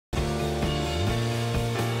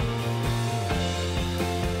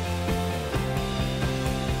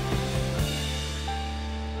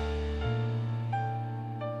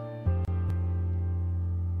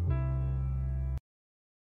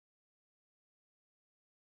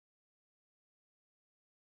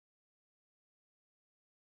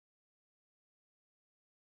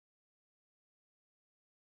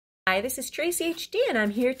Hi, this is Tracy HD, and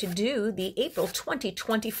I'm here to do the April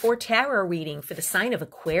 2024 tarot reading for the sign of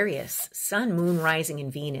Aquarius, Sun, Moon, Rising, and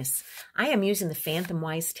Venus. I am using the Phantom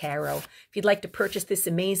Wise Tarot. If you'd like to purchase this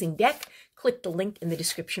amazing deck, click the link in the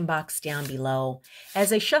description box down below.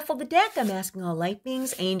 As I shuffle the deck, I'm asking all light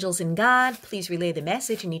beings, angels, and God, please relay the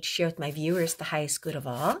message I need to share with my viewers the highest good of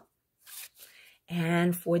all.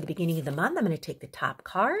 And for the beginning of the month, I'm going to take the top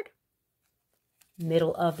card.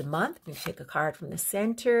 Middle of the month, I'm going to take a card from the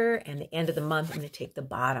center, and the end of the month, I'm going to take the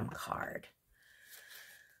bottom card.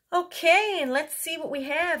 Okay, and let's see what we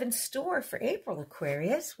have in store for April,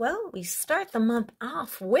 Aquarius. Well, we start the month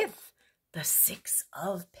off with the Six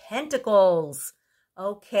of Pentacles.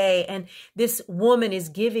 Okay, and this woman is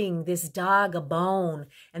giving this dog a bone,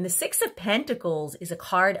 and the Six of Pentacles is a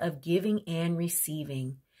card of giving and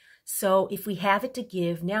receiving. So if we have it to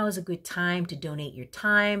give, now is a good time to donate your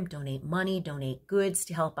time, donate money, donate goods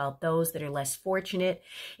to help out those that are less fortunate.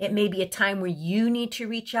 It may be a time where you need to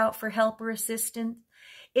reach out for help or assistance.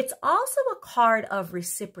 It's also a card of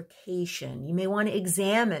reciprocation. You may want to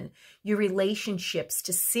examine your relationships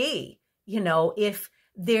to see, if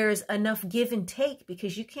there's enough give and take,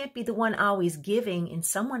 because you can't be the one always giving and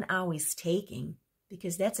someone always taking,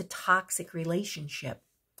 because that's a toxic relationship.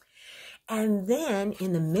 And then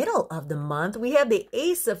in the middle of the month, we have the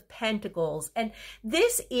Ace of Pentacles. And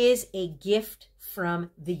this is a gift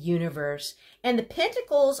from the universe. And the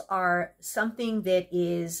Pentacles are something that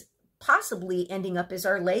is possibly ending up as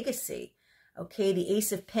our legacy. Okay, the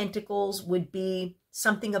Ace of Pentacles would be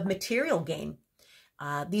something of material gain.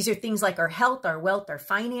 These are things like our health, our wealth, our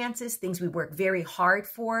finances, things we work very hard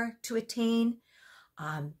for to attain.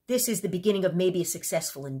 This is the beginning of maybe a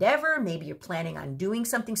successful endeavor. Maybe you're planning on doing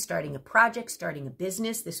something, starting a project, starting a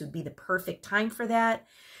business. This would be the perfect time for that.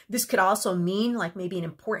 This could also mean like maybe an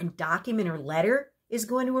important document or letter is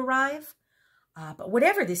going to arrive. But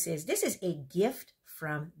whatever this is a gift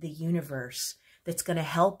from the universe that's going to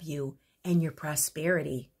help you and your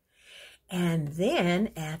prosperity. And then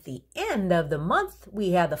at the end of the month,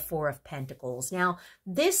 we have the Four of Pentacles. Now,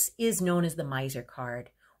 this is known as the Miser card,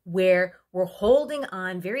 where we're holding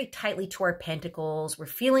on very tightly to our pentacles. We're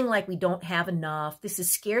feeling like we don't have enough. This is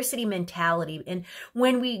scarcity mentality. And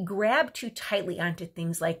when we grab too tightly onto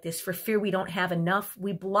things like this for fear we don't have enough,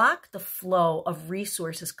 we block the flow of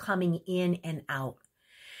resources coming in and out.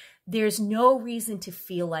 There's no reason to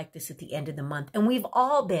feel like this at the end of the month. And we've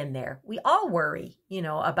all been there. We all worry,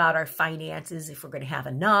 about our finances, if we're going to have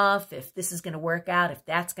enough, if this is going to work out, if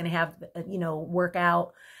that's going to have, work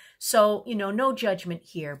out. So, no judgment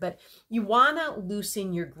here, but you want to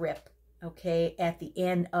loosen your grip, okay, at the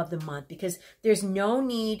end of the month, because there's no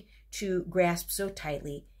need to grasp so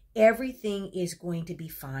tightly. Everything is going to be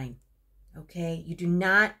fine, okay? You do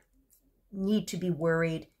not need to be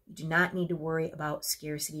worried. You do not need to worry about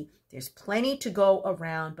scarcity. There's plenty to go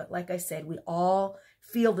around, but like I said, we all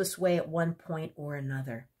feel this way at one point or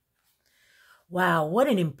another. Wow, what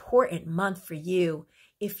an important month for you.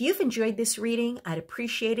 If you've enjoyed this reading, I'd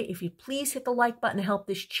appreciate it if you please hit the like button to help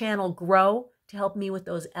this channel grow, to help me with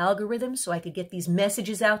those algorithms so I could get these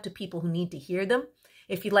messages out to people who need to hear them.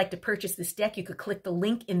 If you'd like to purchase this deck, you could click the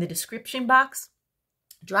link in the description box.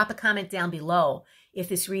 Drop a comment down below if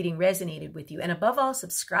this reading resonated with you. And above all,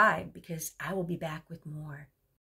 subscribe, because I will be back with more.